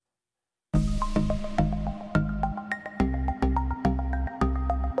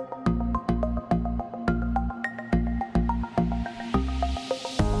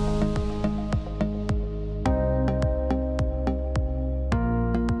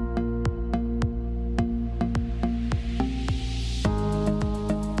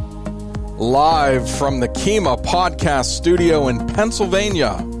Live from the KEMA Podcast Studio in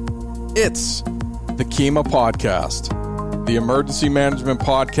Pennsylvania, it's the KEMA Podcast, the emergency management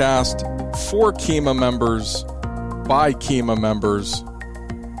podcast for KEMA members, by KEMA members.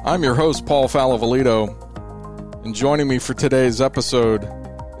 I'm your host, Paul Falavolito, and joining me for today's episode,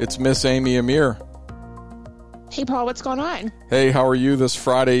 it's Miss Amy Amir. Hey, Paul, what's going on? Hey, how are you this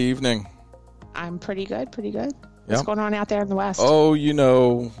Friday evening? I'm pretty good. What's going on out there in the West? Oh,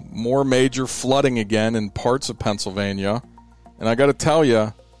 more major flooding again in parts of Pennsylvania. And I got to tell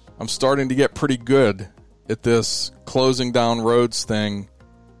you, I'm starting to get pretty good at this closing down roads thing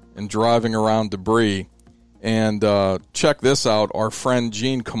and driving around debris. And check this out. Our friend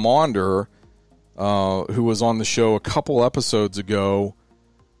Gene Commander, who was on the show a couple episodes ago,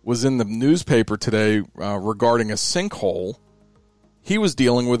 was in the newspaper today regarding a sinkhole he was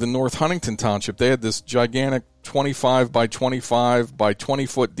dealing with in North Huntington Township. They had this gigantic 25 by 25 by 20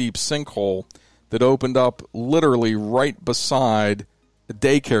 foot deep sinkhole that opened up literally right beside a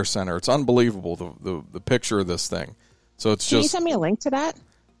daycare center. It's unbelievable, the picture of this thing. So it's Can you send me a link to that?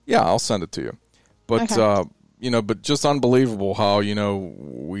 Yeah, I'll send it to you. But okay. But just unbelievable how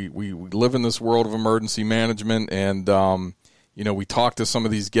we live in this world of emergency management, and we talk to some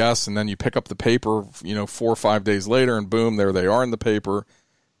of these guests, and then you pick up the paper, 4 or 5 days later, and boom, there they are in the paper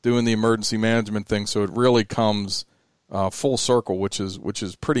doing the emergency management thing. So it really comes full circle, which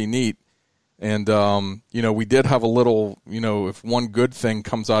is pretty neat. And, we did have a little, if one good thing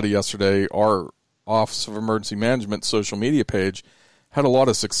comes out of yesterday, our Office of Emergency Management social media page had a lot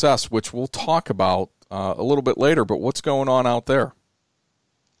of success, which we'll talk about a little bit later. But what's going on out there?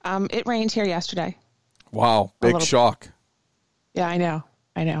 It rained here yesterday. Wow, big shock. Yeah, I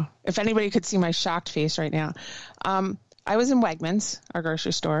know. If anybody could see my shocked face right now. I was in Wegmans, our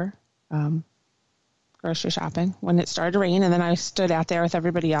grocery store, grocery shopping, when it started to rain, and then I stood out there with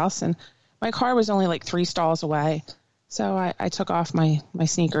everybody else, and my car was only like 3 stalls away. So I took off my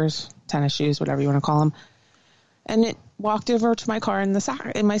sneakers, tennis shoes, whatever you want to call them, and it walked over to my car in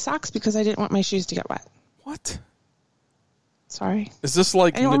my socks because I didn't want my shoes to get wet. What? Sorry. Is this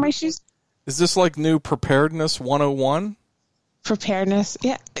like I didn't want my shoes. Is this like new preparedness 101? Preparedness.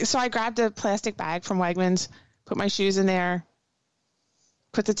 Yeah. So I grabbed a plastic bag from Wegmans, put my shoes in there,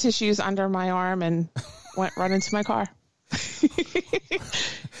 put the tissues under my arm, and went right into my car.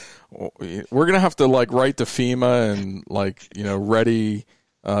 We're going to have to write to FEMA and ready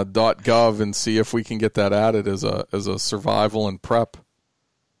 .gov and see if we can get that added as a survival and prep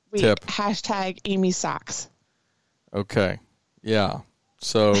tip. Hashtag Amy Socks. Okay. Yeah.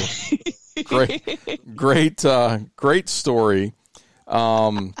 So great story.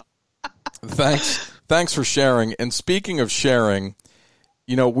 Thanks for sharing. And speaking of sharing,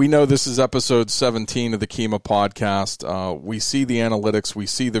 we know this is episode 17 of the KEMA podcast. We see the analytics, we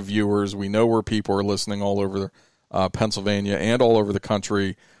see the viewers, we know where people are listening all over Pennsylvania and all over the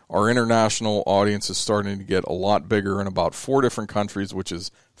country. Our international audience is starting to get a lot bigger in about 4 different countries, which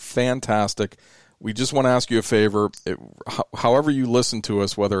is fantastic. We just want to ask you a favor. However you listen to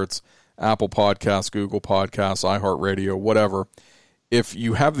us, whether it's Apple Podcasts, Google Podcasts, iHeartRadio, whatever, if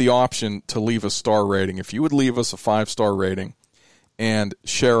you have the option to leave a star rating, if you would leave us a 5-star rating and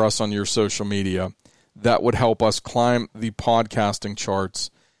share us on your social media, that would help us climb the podcasting charts.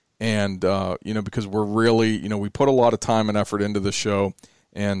 And, because we're really, we put a lot of time and effort into the show.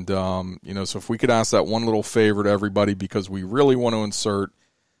 And, so if we could ask that one little favor to everybody, because we really want to insert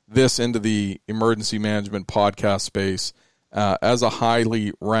this into the emergency management podcast space as a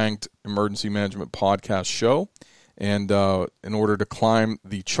highly ranked emergency management podcast show. And in order to climb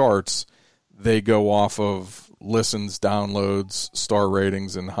the charts, they go off of listens, downloads, star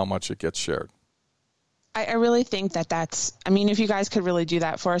ratings, and how much it gets shared. I really think that's, if you guys could really do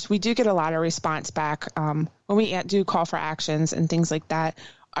that for us. We do get a lot of response back when we do call for actions and things like that.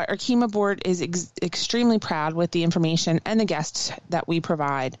 Our KEMA board is extremely proud with the information and the guests that we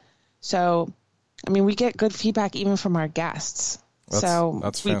provide. So, we get good feedback even from our guests.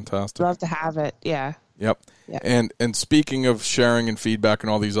 That's fantastic. We'd love to have it. Yeah. Yep. Yeah. And speaking of sharing and feedback and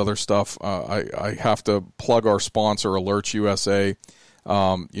all these other stuff, I have to plug our sponsor, Alerts USA.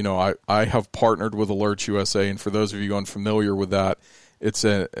 I have partnered with Alerts USA, and for those of you unfamiliar with that, it's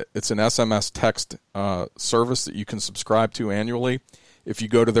an SMS text service that you can subscribe to annually. If you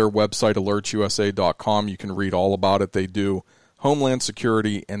go to their website, alertsusa.com, you can read all about it. They do Homeland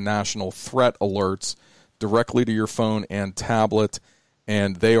Security and national threat alerts directly to your phone and tablet,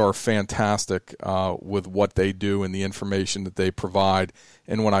 and they are fantastic with what they do and the information that they provide.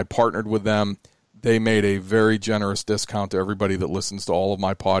 And when I partnered with them, they made a very generous discount to everybody that listens to all of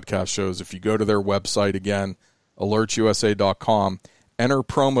my podcast shows. If you go to their website, again, alertsusa.com, enter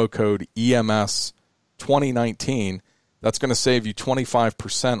promo code EMS 2019. That's going to save you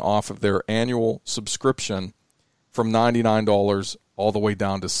 25% off of their annual subscription from $99 all the way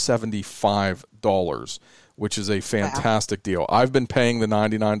down to $75, which is a fantastic deal. I've been paying the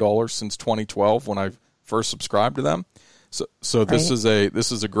 $99 since 2012 when I first subscribed to them. So this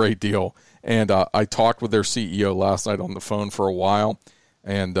is a great deal. And I talked with their CEO last night on the phone for a while,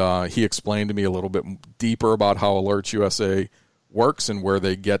 and he explained to me a little bit deeper about how Alerts USA works and where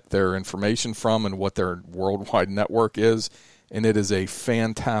they get their information from and what their worldwide network is. And it is a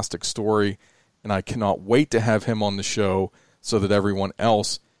fantastic story, and I cannot wait to have him on the show so that everyone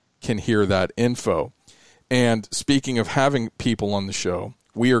else can hear that info. And speaking of having people on the show,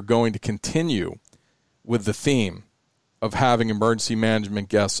 we are going to continue with the theme of having emergency management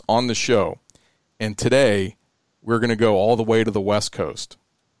guests on the show. And today, we're going to go all the way to the West Coast.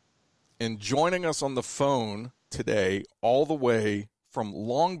 And joining us on the phone today, all the way from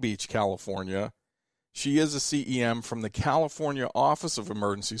Long Beach, California, she is a CEM from the California Office of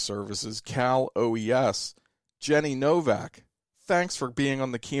Emergency Services, Cal OES, Jenny Novak. Thanks for being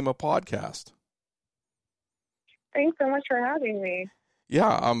on the KEMA podcast. Thanks so much for having me.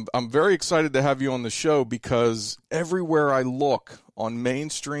 Yeah, I'm very excited to have you on the show because everywhere I look on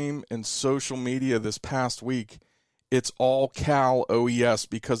mainstream and social media this past week, it's all Cal OES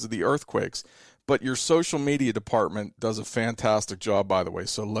because of the earthquakes. But your social media department does a fantastic job, by the way.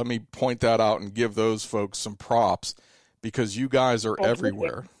 So let me point that out and give those folks some props because you guys are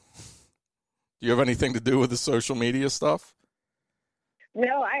everywhere. Do you have anything to do with the social media stuff?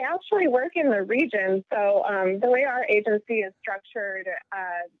 No, I actually work in the region. So the way our agency is structured,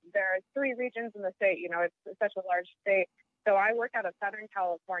 there are 3 regions in the state. You know, it's such a large state. So I work out of Southern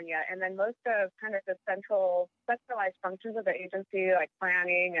California, and then most of kind of the centralized functions of the agency, like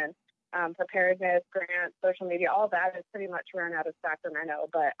planning and preparedness, grants, social media, all that is pretty much run out of Sacramento.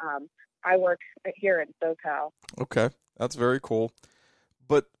 But I work here in SoCal. Okay, that's very cool.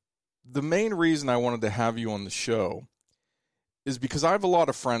 But the main reason I wanted to have you on the show is because I have a lot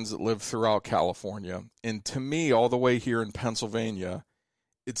of friends that live throughout California. And to me, all the way here in Pennsylvania,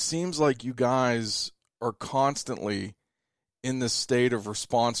 it seems like you guys are constantly in this state of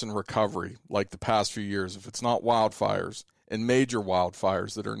response and recovery, like the past few years. If it's not wildfires and major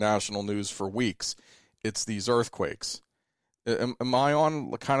wildfires that are national news for weeks, it's these earthquakes. Am I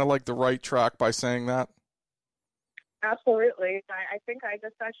on kind of like the right track by saying that? Absolutely. I think I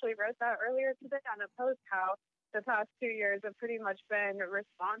just actually wrote that earlier today on a post, how the past 2 years have pretty much been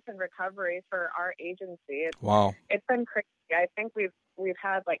response and recovery for our agency. It's been crazy. I think we've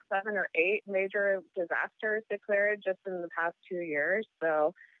had like 7 or 8 major disasters declared just in the past 2 years.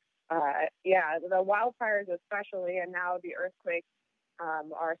 So, the wildfires especially, and now the earthquakes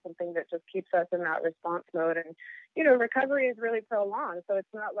are something that just keeps us in that response mode. And, you know, recovery is really prolonged. So it's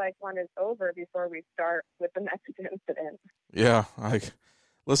not like one is over before we start with the next incident. Yeah,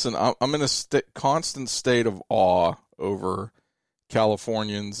 Listen, I'm in a constant state of awe over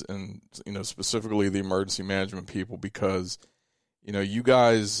Californians and, you know, specifically the emergency management people because, you know, you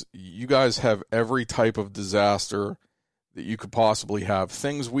guys have every type of disaster that you could possibly have,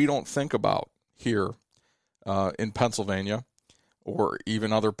 things we don't think about here in Pennsylvania or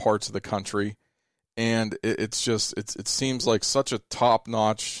even other parts of the country. And it seems like such a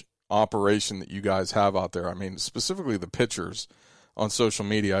top-notch operation that you guys have out there. I mean, specifically the pictures on social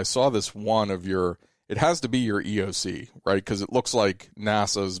media. I saw this one of it has to be your EOC, right? Because it looks like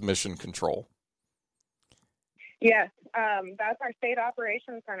NASA's mission control. Yes, that's our state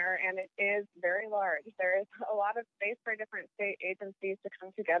operations center, and it is very large. There is a lot of space for different state agencies to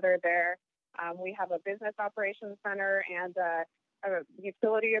come together there. We have a business operations center and a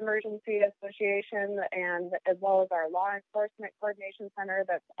utility emergency association, and as well as our law enforcement coordination center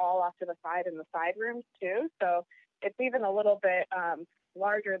that's all off to the side in the side rooms too. So it's even a little bit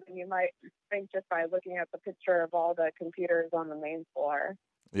larger than you might think just by looking at the picture of all the computers on the main floor.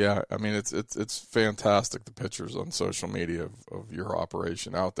 Yeah, I mean, it's fantastic, the pictures on social media of your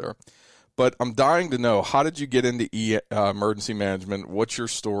operation out there. But I'm dying to know, how did you get into emergency management? What's your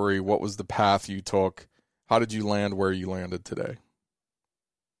story? What was the path you took? How did you land where you landed today?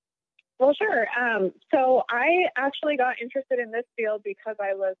 Well, sure. So I actually got interested in this field because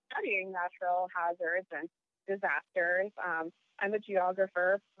I was studying natural hazards and disasters. I'm a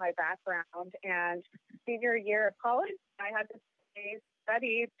geographer by background, and senior year of college, I had this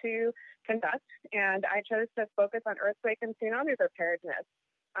study to conduct, and I chose to focus on earthquake and tsunami preparedness.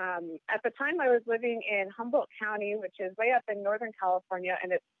 At the time, I was living in Humboldt County, which is way up in Northern California,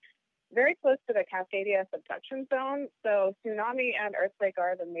 and it's very close to the Cascadia subduction zone. So tsunami and earthquake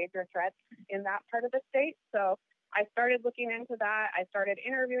are the major threats in that part of the state. So I started looking into that. I started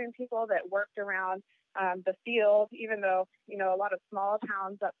interviewing people that worked around the field, even though, a lot of small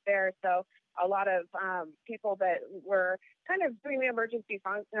towns up there. So a lot of people that were kind of doing the emergency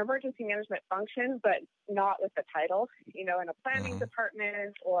management function, but not with the title, in a planning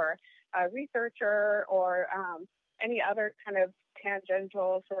department or a researcher or any other kind of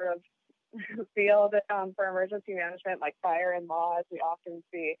tangential sort of field for emergency management, like fire and law, as we often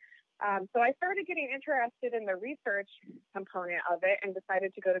see. So I started getting interested in the research component of it and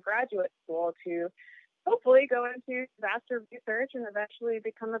decided to go to graduate school to hopefully go into disaster research and eventually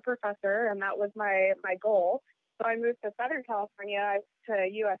become a professor. And that was my goal. So I moved to Southern California, to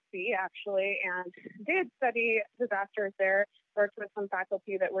USC actually, and did study disasters there, worked with some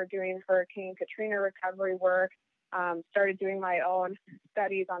faculty that were doing Hurricane Katrina recovery work, started doing my own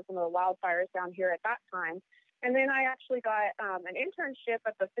studies on some of the wildfires down here at that time. And then I actually got an internship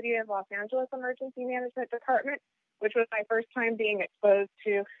at the City of Los Angeles Emergency Management Department, which was my first time being exposed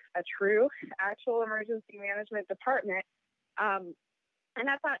to a true, actual emergency management department. And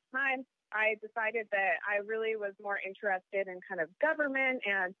at that time, I decided that I really was more interested in kind of government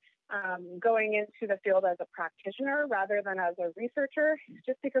and going into the field as a practitioner rather than as a researcher,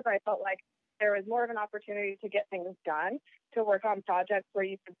 just because I felt like there was more of an opportunity to get things done, to work on projects where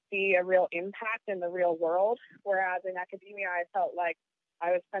you could see a real impact in the real world. Whereas in academia, I felt like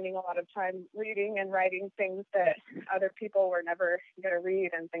I was spending a lot of time reading and writing things that other people were never going to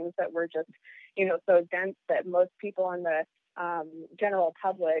read, and things that were just, so dense that most people in the general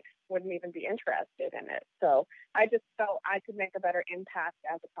public wouldn't even be interested in it. So I just felt I could make a better impact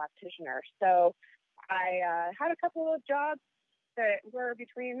as a practitioner. So I had a couple of jobs that were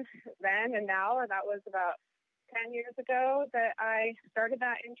between then and now, and that was about 10 years ago that I started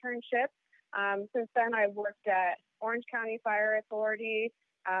that internship. Since then, I've worked at Orange County Fire Authority,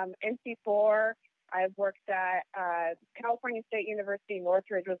 NC4. I've worked at California State University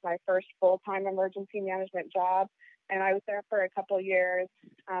Northridge was my first full-time emergency management job, and I was there for a couple of years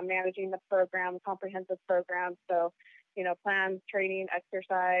managing the program, comprehensive program. So, plans, training,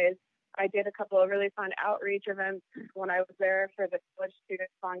 exercise. I did a couple of really fun outreach events when I was there for the college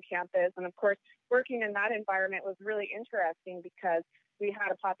students on campus. And of course, working in that environment was really interesting because we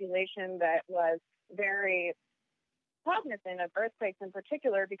had a population that was very cognizant of earthquakes in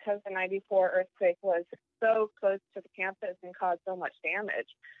particular, because the 94 earthquake was so close to the campus and caused so much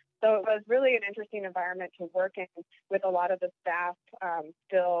damage. So it was really an interesting environment to work in, with a lot of the staff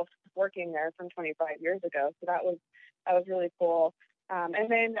still working there from 25 years ago. So that was really cool.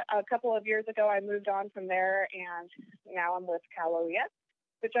 And then a couple of years ago, I moved on from there, and now I'm with Cal OES,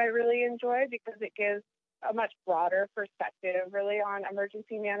 which I really enjoy because it gives a much broader perspective really on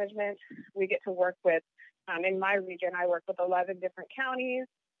emergency management. We get to work with, in my region, I work with 11 different counties.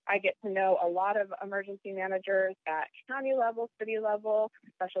 I get to know a lot of emergency managers at county level, city level,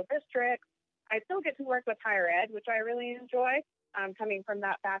 special districts. I still get to work with higher ed, which I really enjoy, coming from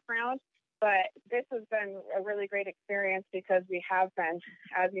that background. But this has been a really great experience because we have been,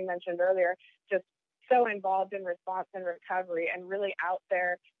 as you mentioned earlier, just so involved in response and recovery and really out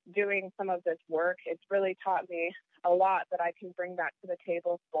there doing some of this work. It's really taught me a lot that I can bring back to the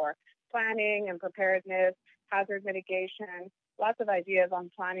table for planning and preparedness, hazard mitigation, lots of ideas on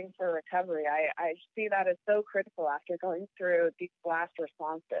planning for recovery. I see that as so critical after going through these blast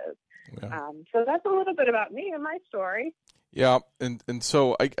responses. Yeah. So that's a little bit about me and my story. Yeah, and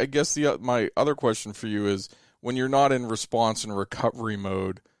so I guess my other question for you is, when you're not in response and recovery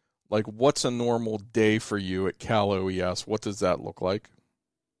mode, like, what's a normal day for you at Cal OES? What does that look like?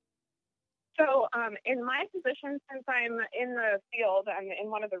 So in my position, since I'm in the field and in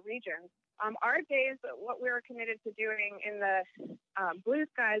one of the regions, our days, what we're committed to doing in the blue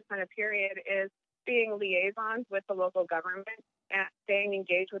skies kind of period is being liaisons with the local government and staying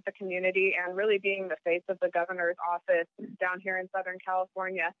engaged with the community and really being the face of the governor's office down here in Southern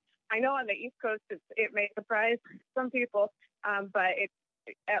California. I know on the East Coast it may surprise some people, but it's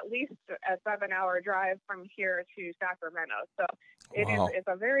at least a 7-hour drive from here to Sacramento. So it's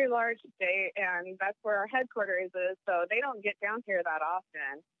a very large state, and that's where our headquarters is. So they don't get down here that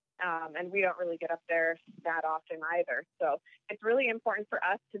often. And we don't really get up there that often either. So it's really important for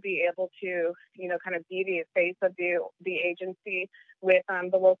us to be able to, kind of be the face of the agency with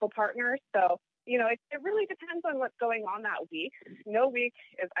the local partners. So, it really depends on what's going on that week. No week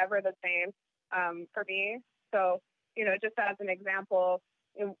is ever the same for me. So, just as an example,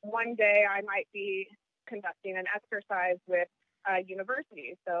 one day I might be conducting an exercise with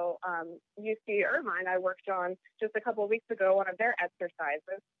university. So UC Irvine, I worked on just a couple of weeks ago, one of their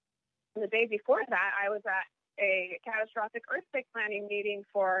exercises. The day before that, I was at a catastrophic earthquake planning meeting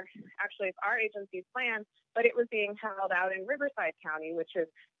for actually our agency's plan, but it was being held out in Riverside County, which is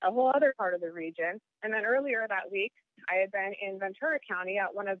a whole other part of the region. And then earlier that week, I had been in Ventura County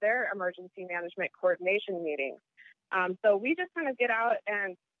at one of their emergency management coordination meetings. So we just kind of get out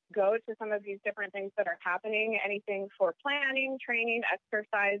and go to some of these different things that are happening, anything for planning, training,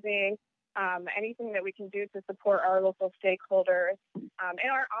 exercising, anything that we can do to support our local stakeholders. In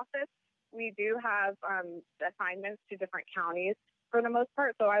our office, we do have assignments to different counties for the most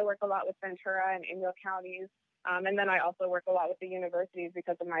part. So I work a lot with Ventura and Inyo counties. And then I also work a lot with the universities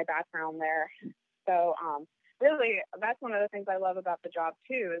because of my background there. So really, that's one of the things I love about the job,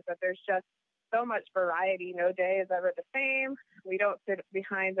 too, is that there's just so much variety. No day is ever the same. We don't sit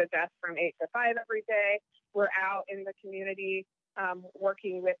behind a desk from 8 to 5 every day. We're out in the community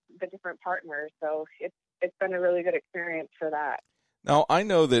working with the different partners. So it's been a really good experience for that. Now, I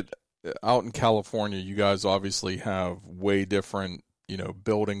know that out in California, you guys obviously have way different,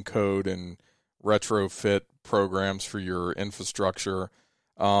 building code and retrofit programs for your infrastructure.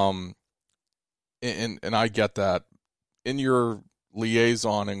 And I get that. In your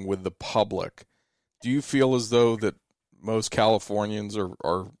liaisoning with the public, do you feel as though that most Californians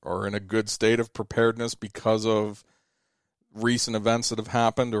are in a good state of preparedness because of recent events that have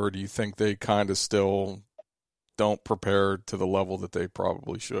happened, or do you think they kind of still don't prepare to the level that they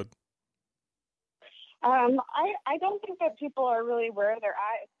probably should? I don't think that people are really where they're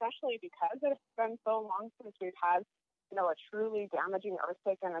at, especially because it's been so long since we've had, a truly damaging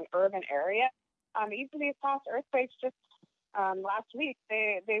earthquake in an urban area. Even these past earthquakes just last week,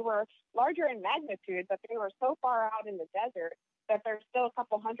 they were larger in magnitude, but they were so far out in the desert that they're still a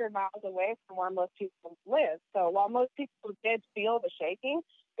couple hundred miles away from where most people live. So while most people did feel the shaking,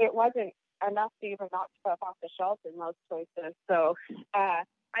 it wasn't enough to even knock stuff off the shelf in most places. So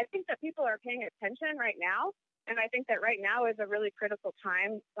I think that people are paying attention right now, and I think that right now is a really critical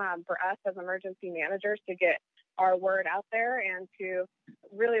time for us as emergency managers to get our word out there and to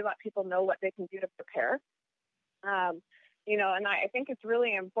really let people know what they can do to prepare. And I think it's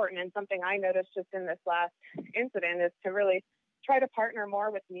really important, and something I noticed just in this last incident is to really try to partner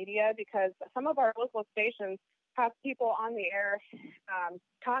more with media, because some of our local stations have people on the air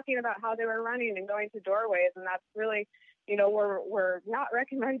talking about how they were running and going to doorways, and that's really, we're not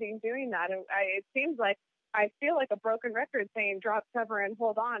recommending doing that. And it seems like I feel like a broken record saying drop cover and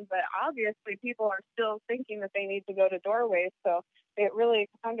hold on, but obviously people are still thinking that they need to go to doorways. So it really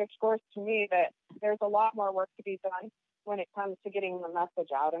underscores to me that there's a lot more work to be done when it comes to getting the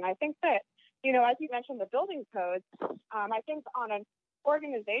message out. And I think that, as you mentioned, the building codes, I think on an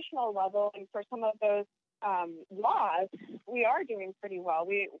organizational level and for some of those laws, we are doing pretty well.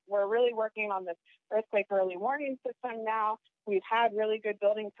 We're really working on this earthquake early warning system now. We've had really good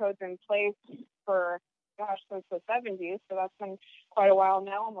building codes in place for, since the 70s. So that's been quite a while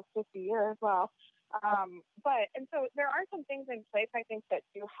now, almost 50 years. Well, and so there are some things in place, I think, that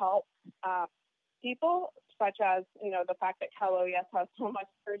do help people, such as, the fact that Cal OES has so much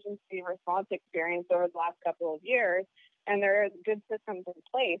emergency response experience over the last couple of years, and there are good systems in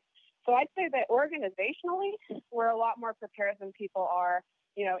place. So I'd say that organizationally, we're a lot more prepared than people are,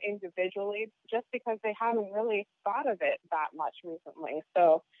 individually, just because they haven't really thought of it that much recently.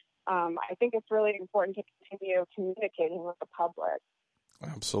 So I think it's really important to continue communicating with the public.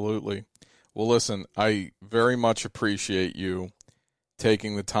 Absolutely. Well, listen, I very much appreciate you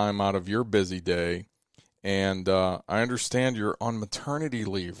taking the time out of your busy day, and I understand you're on maternity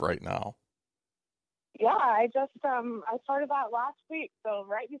leave right now. Yeah, I just I started that last week, so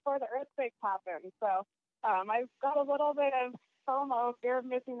right before the earthquake happened. So I've got a little bit of FOMO, fear of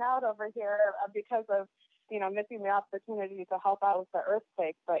missing out over here because of missing the opportunity to help out with the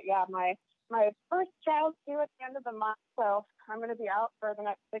earthquake. But yeah, my first child's due at the end of the month, so I'm going to be out for the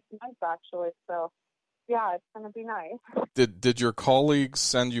next 6 months actually. So yeah, it's going to be nice. Did your colleagues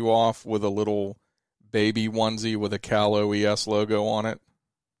send you off with a little baby onesie with a Cal OES logo on it?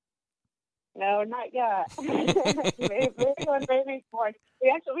 No, not yet. maybe when baby's born.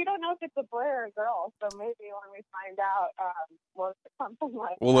 We don't know if it's a boy or a girl, so maybe when we find out, we'll something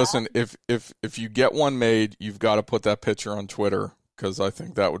like that. Well, listen, if you get one made, you've got to put that picture on Twitter, because I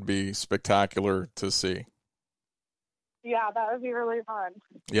think that would be spectacular to see. Yeah, that would be really fun.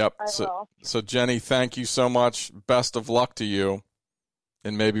 Yep. I will. So Jenny, thank you so much. Best of luck to you,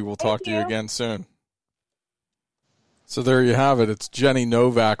 and maybe we'll talk to you again soon. So there you have it. It's Jenny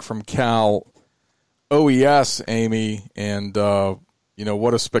Novak from Cal OES, Amy, and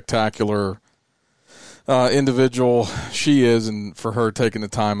what a spectacular individual she is, and for her taking the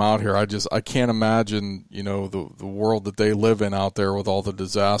time out here, I can't imagine, the world that they live in out there with all the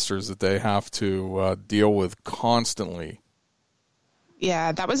disasters that they have to deal with constantly.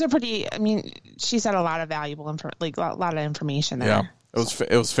 Yeah, that was she said a lot of valuable a lot of information there. Yeah,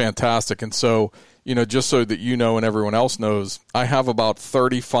 it was fantastic. And so, just so that and everyone else knows, I have about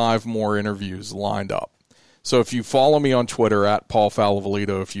 35 more interviews lined up. So if you follow me on Twitter at Paul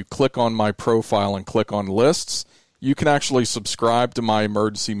Falavolito, if you click on my profile and click on lists, you can actually subscribe to my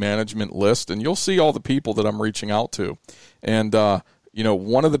emergency management list, and you'll see all the people that I'm reaching out to. And,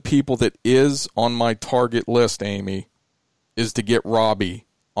 one of the people that is on my target list, Amy, is to get Robbie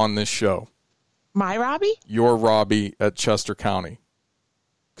on this show. My Robbie? Your Robbie at Chester County.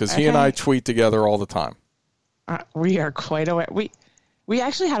 Because he and I tweet together all the time. We are quite aware. We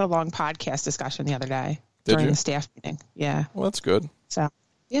actually had a long podcast discussion the other day. During the staff meeting. Yeah. Well, that's good. So,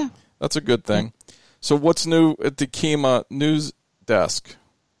 yeah. That's a good thing. So what's new at the KEMA news desk?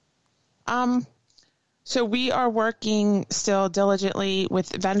 So we are working still diligently with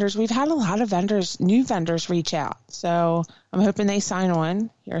vendors. We've had a lot of new vendors reach out. So I'm hoping they sign on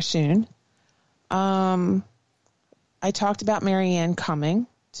here soon. I talked about Marianne coming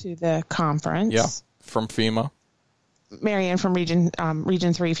to the conference. Yeah, from FEMA. Marianne from Region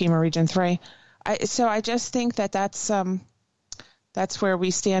 3, FEMA Region 3. So I just think that's where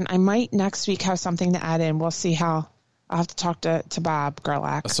we stand. I might next week have something to add in. We'll see how. I'll have to talk to Bob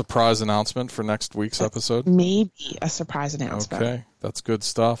Gerlach. A surprise announcement for next week's episode? Maybe a surprise announcement. Okay, that's good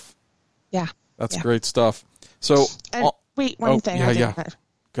stuff. Yeah. That's great stuff. So, wait, one thing. Yeah.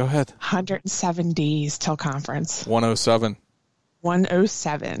 Go ahead. 107 days till conference. 107.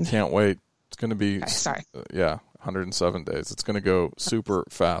 107. Can't wait. It's going to be. Okay, sorry. 107 days. It's going to go super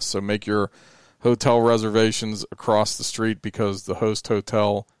fast. So make your hotel reservations across the street because the host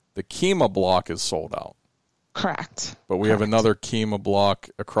hotel, the KEMA block, is sold out. Correct. But we have another KEMA block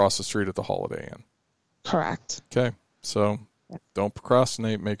across the street at the Holiday Inn. Correct. Okay. So don't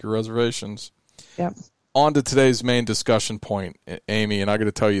procrastinate. Make your reservations. Yep. On to today's main discussion point, Amy, and I got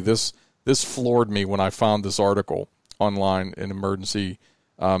to tell you, this floored me when I found this article online in emergency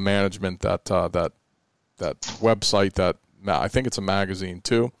management, that website, that I think it's a magazine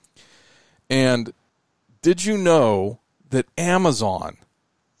too. And did you know that Amazon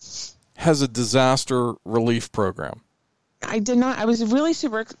has a disaster relief program? I did not. I was really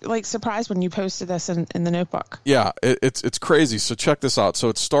super surprised when you posted this in the notebook. Yeah, it's crazy. So check this out. So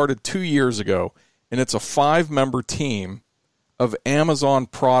it started 2 years ago, and it's a 5-member team of Amazon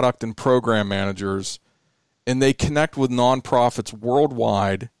product and program managers, and they connect with nonprofits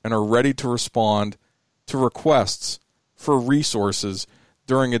worldwide and are ready to respond to requests for resources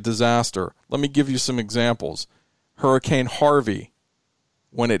during a disaster. Let me give you some examples. Hurricane Harvey,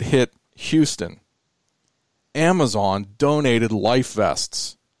 when it hit Houston, Amazon donated life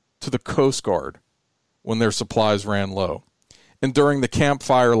vests to the Coast Guard when their supplies ran low. And during the Camp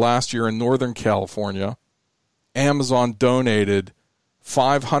Fire last year in Northern California, Amazon donated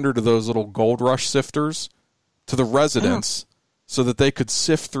 500 of those little Gold Rush sifters to the residents so that they could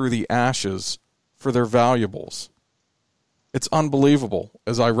sift through the ashes for their valuables. It's unbelievable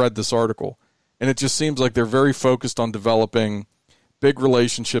as I read this article. And it just seems like they're very focused on developing big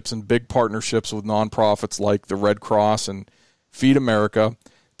relationships and big partnerships with nonprofits like the Red Cross and Feed America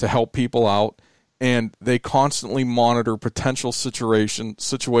to help people out. And they constantly monitor potential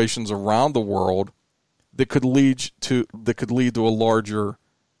situations around the world that could lead to a larger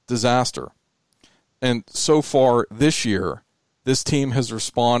disaster. And so far this year, this team has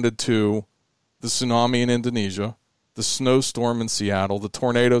responded to the tsunami in Indonesia, the snowstorm in Seattle, the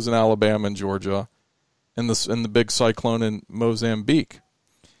tornadoes in Alabama and Georgia, and the big cyclone in Mozambique.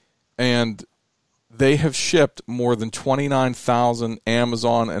 And they have shipped more than 29,000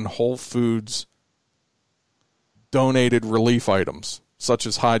 Amazon and Whole Foods donated relief items, such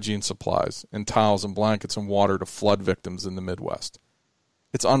as hygiene supplies and towels and blankets and water to flood victims in the Midwest.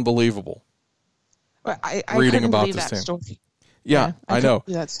 It's unbelievable. I reading about this team. Story. Yeah, I know.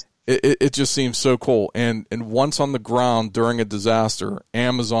 It just seems so cool. And once on the ground during a disaster,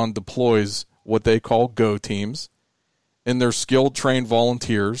 Amazon deploys what they call Go teams, and they're skilled, trained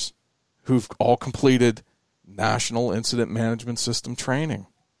volunteers who've all completed National Incident Management System training.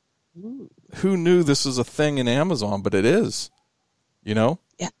 Ooh. Who knew this is a thing in Amazon? But it is,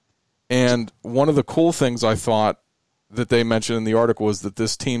 Yeah. And one of the cool things I thought that they mentioned in the article is that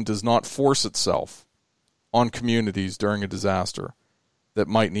this team does not force itself on communities during a disaster that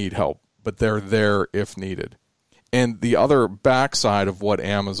might need help, but they're there if needed. And the other backside of what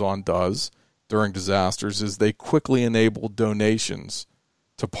Amazon does during disasters is they quickly enable donations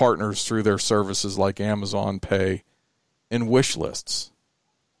to partners through their services like Amazon Pay and wish lists.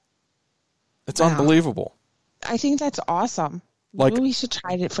 It's unbelievable. I think that's awesome. Maybe we should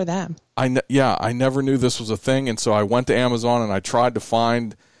try it for them. I never knew this was a thing, and so I went to Amazon and I tried to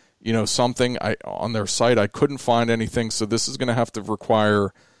find, something on their site. I couldn't find anything, so this is going to have to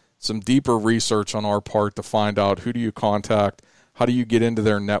require some deeper research on our part to find out who do you contact, how do you get into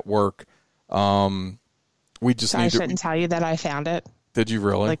their network. We just I shouldn't tell you that I found it. Did you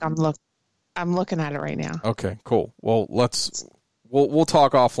really? I'm looking at it right now. Okay, cool. Well, we'll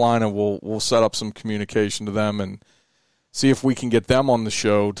talk offline and we'll set up some communication to them and see if we can get them on the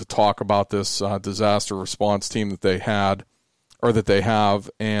show to talk about this disaster response team that they had or that they have,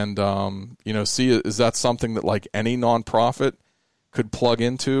 and see, is that something that like any nonprofit could plug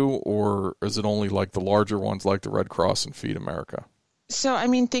into, or is it only like the larger ones like the Red Cross and Feed America? So, I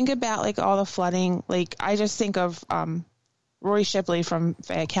mean, think about like all the flooding. Like I just think of Roy Shipley from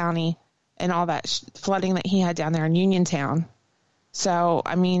Fayette County and all that flooding that he had down there in Uniontown. So,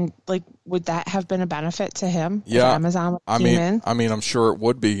 I mean, like, would that have been a benefit to him? Yeah, Amazon I'm sure it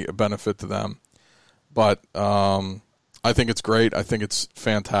would be a benefit to them, but I think it's great. I think it's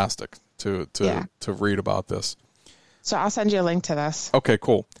fantastic to read about this. So I'll send you a link to this. Okay,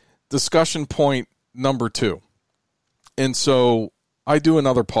 cool. Discussion point number 2. And so I do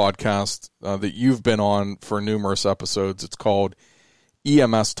another podcast that you've been on for numerous episodes. It's called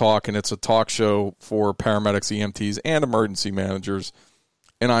EMS Talk, and it's a talk show for paramedics, EMTs, and emergency managers.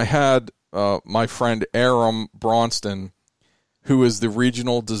 And I had my friend Aram Bronston, who is the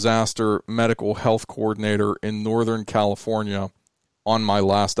Regional Disaster Medical Health Coordinator in Northern California, on my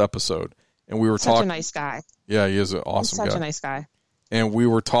last episode. And we were talking. Such a nice guy. Yeah, he is an awesome guy. Such a nice guy. And we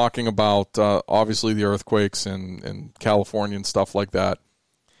were talking about, obviously, the earthquakes in California and stuff like that.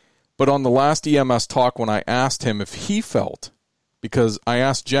 But on the last EMS Talk, when I asked him if he felt, because I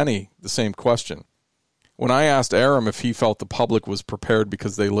asked Jenny the same question, when I asked Aram if he felt the public was prepared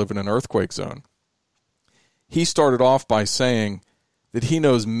because they live in an earthquake zone, he started off by saying that he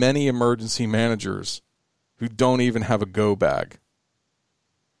knows many emergency managers who don't even have a go bag.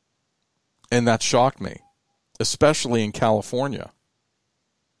 And that shocked me, especially in California.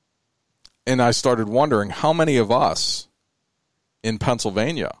 And I started wondering how many of us in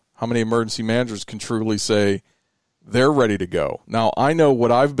Pennsylvania, how many emergency managers can truly say they're ready to go. Now, I know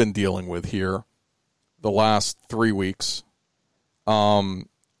what I've been dealing with here the last 3 weeks. I'm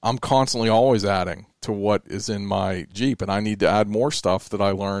constantly always adding to what is in my Jeep, and I need to add more stuff that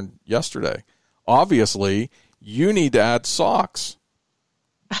I learned yesterday. Obviously, you need to add socks.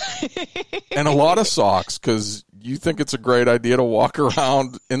 And a lot of socks, because you think it's a great idea to walk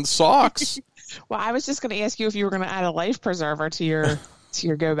around in socks. Well, I was just going to ask you if you were going to add a life preserver to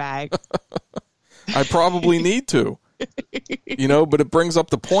your go bag. I probably need to, but it brings up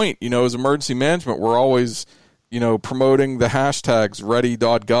the point, as emergency management, we're always, promoting the hashtags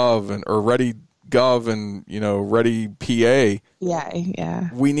ready.gov or ready.gov and, ready PA. Yeah.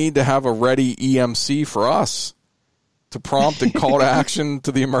 We need to have a ready EMC for us to prompt and call to action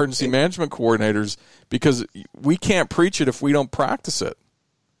to the emergency management coordinators, because we can't preach it if we don't practice it.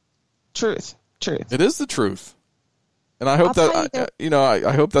 Truth. It is the truth. And I hope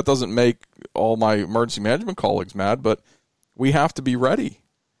I hope that doesn't make all my emergency management colleagues mad, but we have to be ready.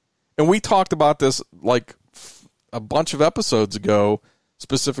 And we talked about this like a bunch of episodes ago,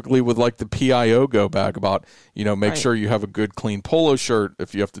 specifically with like the PIO go bag about, make sure you have a good clean polo shirt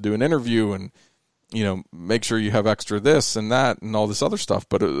if you have to do an interview, and make sure you have extra this and that and all this other stuff.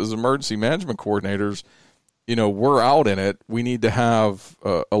 But as emergency management coordinators, we're out in it. We need to have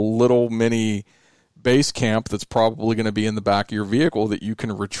a little mini base camp that's probably going to be in the back of your vehicle that you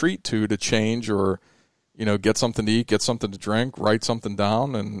can retreat to change or, get something to eat, get something to drink, write something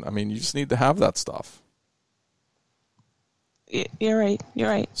down. And, you just need to have that stuff. You're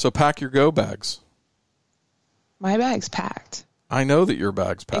right. So pack your go bags. My bag's packed. I know that your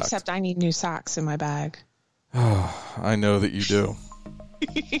bag's packed. Except I need new socks in my bag. I know that you do.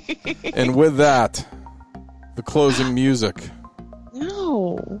 And with that, the closing music.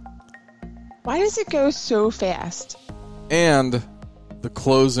 No. Why does it go so fast? And the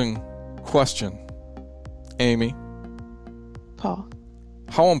closing question. Amy. Paul.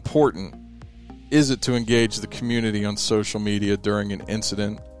 How important is it to engage the community on social media during an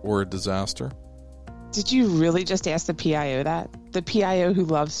incident or a disaster? Did you really just ask the PIO that? The PIO who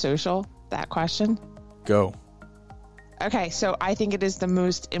loves social? That question? Go. Okay, so I think it is the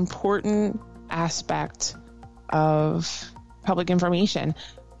most important aspect of public information.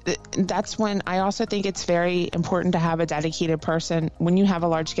 That's when I also think it's very important to have a dedicated person when you have a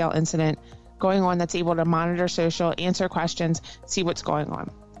large-scale incident going on that's able to monitor social, answer questions, see what's going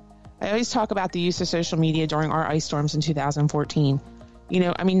on. I always talk about the use of social media during our ice storms in 2014.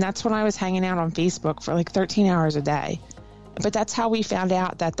 That's when I was hanging out on Facebook for like 13 hours a day. But that's how we found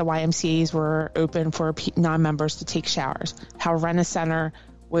out that the YMCAs were open for non-members to take showers, how Rent-A-Center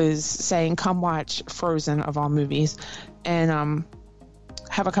was saying, come watch Frozen of all movies and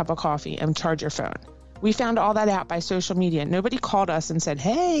have a cup of coffee and charge your phone. We found all that out by social media. Nobody called us and said,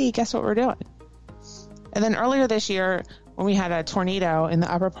 hey, guess what we're doing? And then earlier this year, when we had a tornado in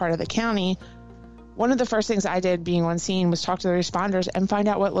the upper part of the county, one of the first things I did being on scene was talk to the responders and find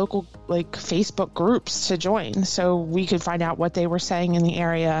out what local Facebook groups to join so we could find out what they were saying in the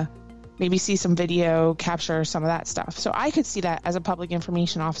area, maybe see some video, capture some of that stuff. So I could see that as a public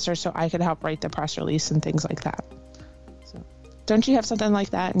information officer so I could help write the press release and things like that. So, don't you have something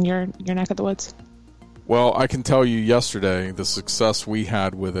like that in your neck of the woods? Well, I can tell you yesterday the success we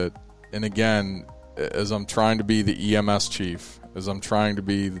had with it. And again, as I'm trying to be the EMS chief, as I'm trying to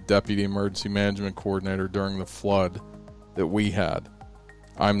be the Deputy Emergency Management Coordinator during the flood that we had,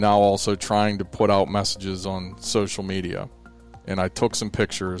 I'm now also trying to put out messages on social media. And I took some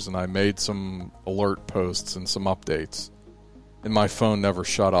pictures and I made some alert posts and some updates. And my phone never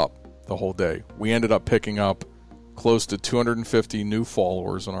shut up the whole day. We ended up picking up close to 250 new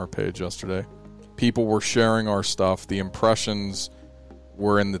followers on our page yesterday. People were sharing our stuff. The impressions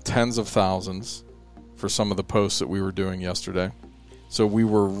were in the tens of thousands for some of the posts that we were doing yesterday. So we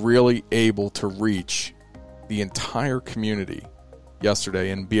were really able to reach the entire community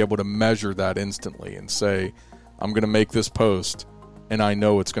yesterday and be able to measure that instantly and say, I'm going to make this post and I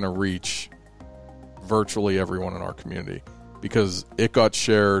know it's going to reach virtually everyone in our community because it got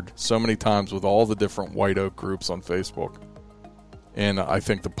shared so many times with all the different White Oak groups on Facebook. And I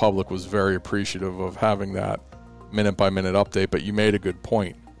think the public was very appreciative of having that minute-by-minute update. But you made a good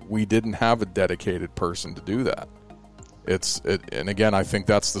point. We didn't have a dedicated person to do that. And again, I think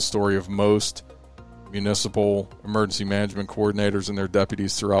that's the story of most municipal emergency management coordinators and their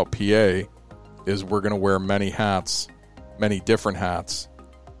deputies throughout PA is we're going to wear many hats, many different hats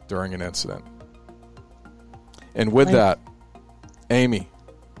during an incident. And with that, Amy,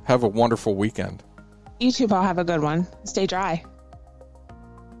 have a wonderful weekend. You too, Paul. Have a good one. Stay dry.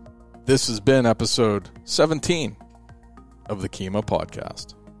 This has been episode 17 of the CEM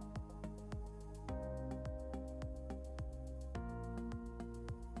Podcast.